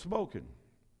to quit smoking.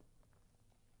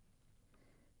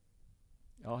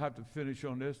 I'll have to finish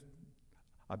on this.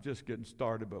 I'm just getting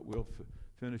started, but we'll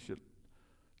finish it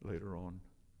later on,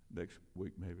 next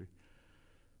week maybe.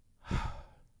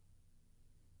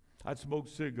 I'd smoke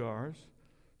cigarettes,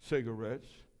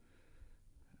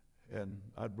 and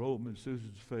I'd roll them in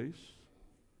Susan's face.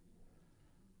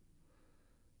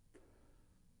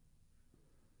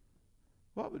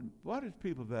 What is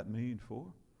people that mean for?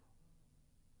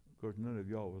 Of course, none of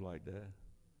y'all were like that.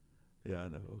 Yeah, I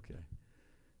know, okay.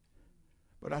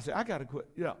 But I said, I got to quit.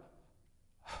 Yeah.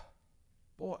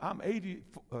 Boy, I'm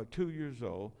 82 years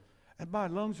old, and my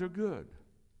lungs are good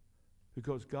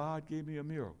because God gave me a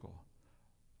miracle.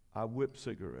 I whip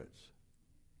cigarettes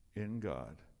in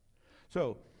God.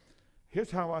 So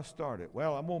here's how I started.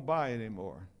 Well, I won't buy any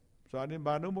more. So I didn't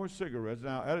buy no more cigarettes.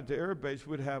 Now, at the air base,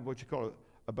 we'd have what you call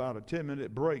about a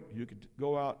 10-minute break. You could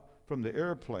go out from the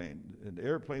airplane, and the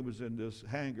airplane was in this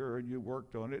hangar, and you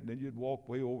worked on it, and then you'd walk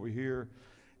way over here,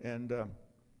 and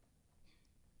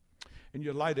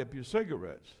you light up your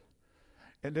cigarettes.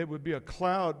 And there would be a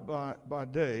cloud by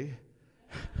day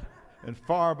and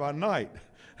fire by night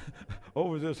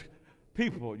over this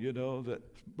people, that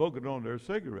smoking on their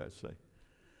cigarettes. Say.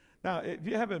 Now, if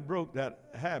you haven't broke that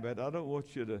habit, I don't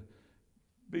want you to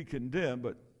be condemned,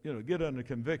 but, get under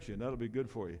conviction. That'll be good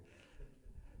for you.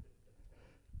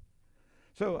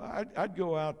 So I'd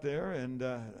go out there, and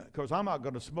because I'm not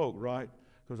going to smoke, right?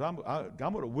 Because I'm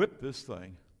going to whip this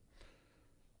thing.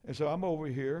 And so I'm over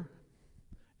here,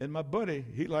 and my buddy,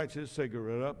 he lights his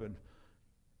cigarette up,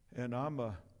 and I'm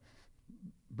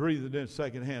breathing in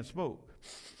secondhand smoke.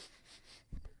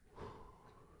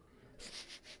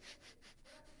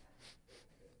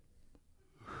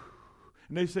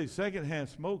 And they say secondhand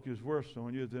smoke is worse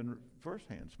on you than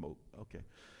firsthand smoke. Okay.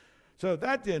 So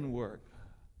that didn't work.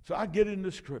 So I get in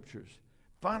the scriptures.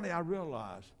 Finally, I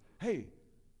realized, hey,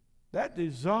 that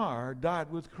desire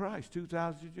died with Christ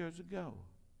 2,000 years ago.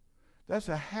 That's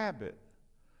a habit,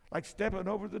 like stepping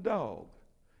over the dog.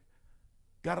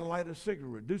 Got to light a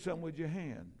cigarette. Do something with your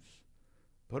hands.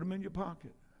 Put them in your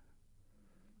pocket.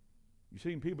 You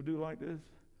seen people do like this?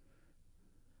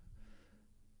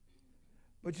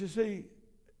 But you see,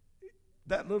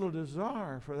 that little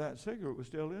desire for that cigarette was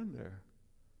still in there.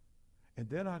 And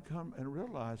then I come and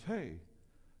realize, hey,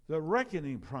 the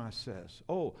reckoning process.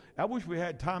 Oh, I wish we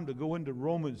had time to go into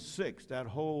Romans 6, that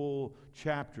whole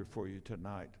chapter for you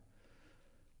tonight.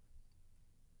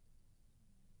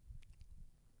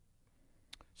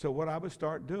 So what I would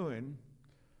start doing,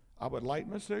 I would light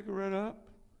my cigarette up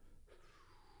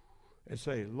and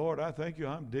say, Lord, I thank you,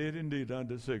 I'm dead indeed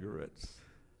unto cigarettes.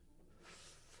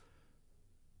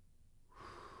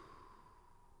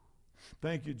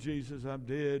 Thank you, Jesus, I'm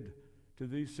dead to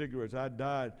these cigarettes. I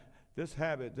died. This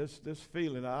habit, this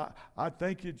feeling, I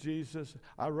thank you, Jesus.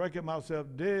 I reckon myself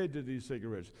dead to these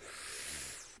cigarettes.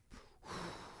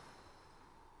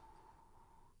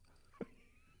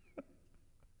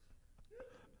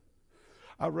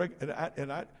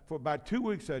 For about 2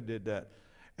 weeks I did that.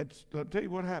 And I'll tell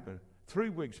you what happened. 3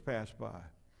 weeks passed by.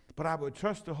 But I would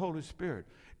trust the Holy Spirit.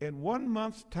 In 1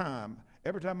 month's time,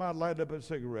 every time I light up a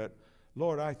cigarette,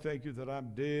 Lord, I thank you that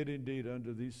I'm dead indeed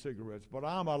unto these cigarettes, but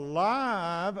I'm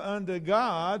alive unto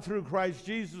God through Christ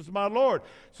Jesus my Lord.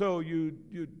 So you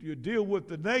deal with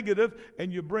the negative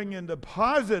and you bring in the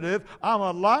positive. I'm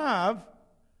alive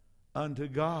unto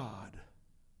God.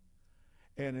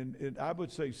 And in I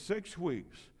would say 6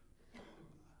 weeks,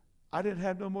 I didn't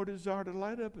have no more desire to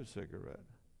light up a cigarette.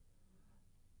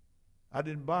 I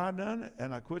didn't buy none,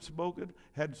 and I quit smoking.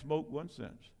 Hadn't smoked one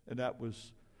since, and that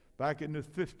was back in the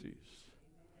 50s.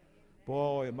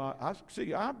 Boy,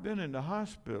 I've been in the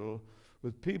hospital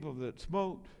with people that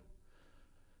smoked,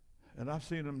 and I've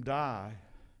seen them die,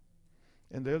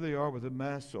 and there they are with the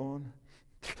masks on.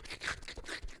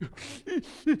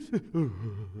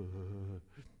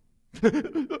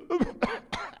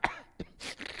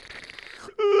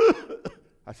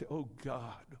 I said, oh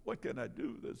God, what can I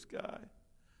do with this guy?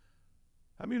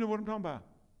 How many know what I'm talking about?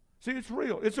 See, it's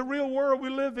real. It's a real world we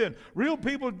live in. Real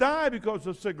people die because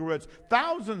of cigarettes.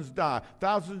 Thousands die.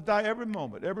 Thousands die every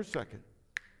moment, every second.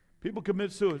 People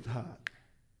commit suicide.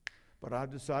 But I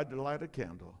decided to light a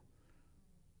candle.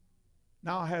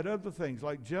 Now I had other things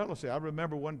like jealousy. I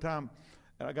remember one time,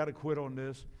 and I got to quit on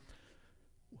this.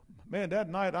 Man, that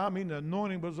night, the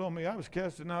anointing was on me. I was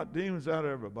casting out demons out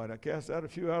of everybody. I cast out a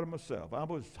few out of myself. I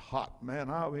was hot, man.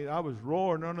 I was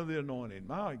roaring under the anointing.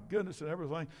 My goodness and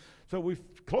everything. So we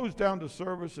closed down the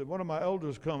service, and one of my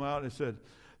elders come out and said,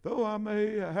 though I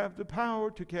may have the power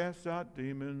to cast out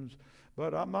demons,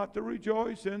 but I'm not to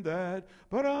rejoice in that,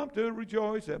 but I'm to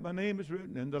rejoice that my name is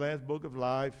written in the Lamb's Book of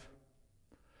Life.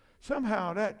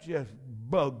 Somehow that just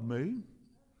bugged me.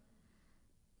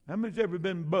 How many's ever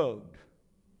been bugged?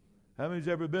 How many's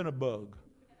ever been a bug?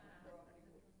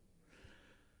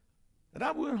 And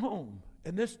I went home,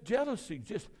 and this jealousy,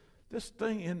 this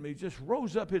thing in me just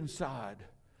rose up inside.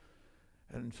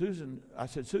 And I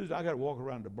said, Susan, I got to walk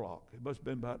around the block. It must have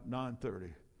been about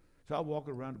 9:30. So I walked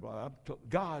around the block.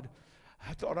 God,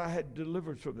 I thought I had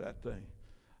deliverance from that thing.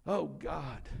 Oh,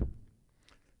 God.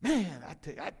 Man, I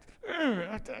tell you.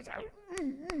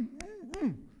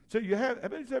 So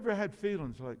have you ever had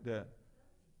feelings like that?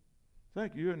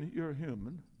 Thank you. You're a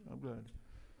human. I'm glad.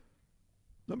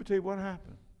 Let me tell you what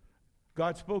happened.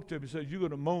 God spoke to me and said, you're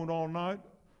going to moan all night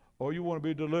or you want to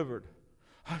be delivered?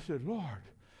 I said, Lord,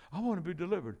 I want to be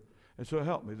delivered. And so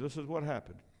help me. This is what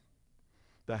happened.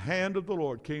 The hand of the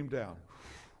Lord came down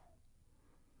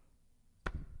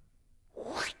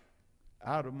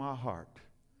out of my heart,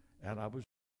 and I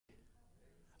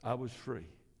was free.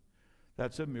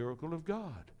 That's a miracle of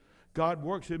God. God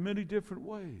works in many different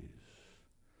ways.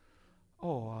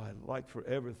 Oh, I'd like for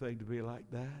everything to be like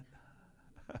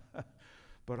that.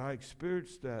 But I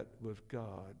experienced that with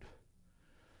God.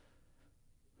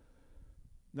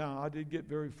 Now, I didn't get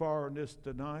very far in this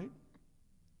tonight,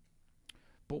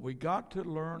 but we got to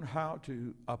learn how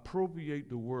to appropriate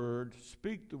the Word,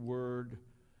 speak the Word,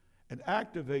 and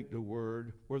activate the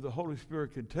Word where the Holy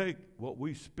Spirit can take what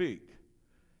we speak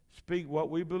what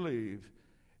we believe,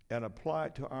 and apply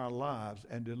it to our lives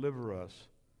and deliver us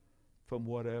from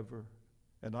whatever.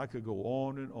 And I could go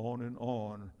on and on and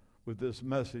on with this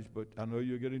message, but I know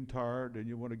you're getting tired and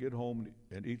you want to get home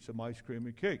and eat some ice cream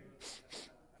and cake.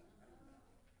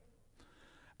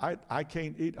 I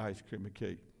can't eat ice cream and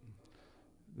cake.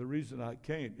 The reason I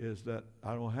can't is that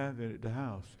I don't have any at the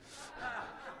house.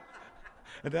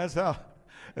 And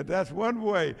that's one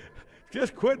way.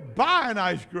 Just quit buying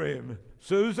ice cream,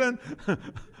 Susan.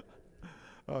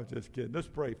 Oh, just kidding. Let's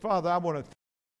pray. Father, I want to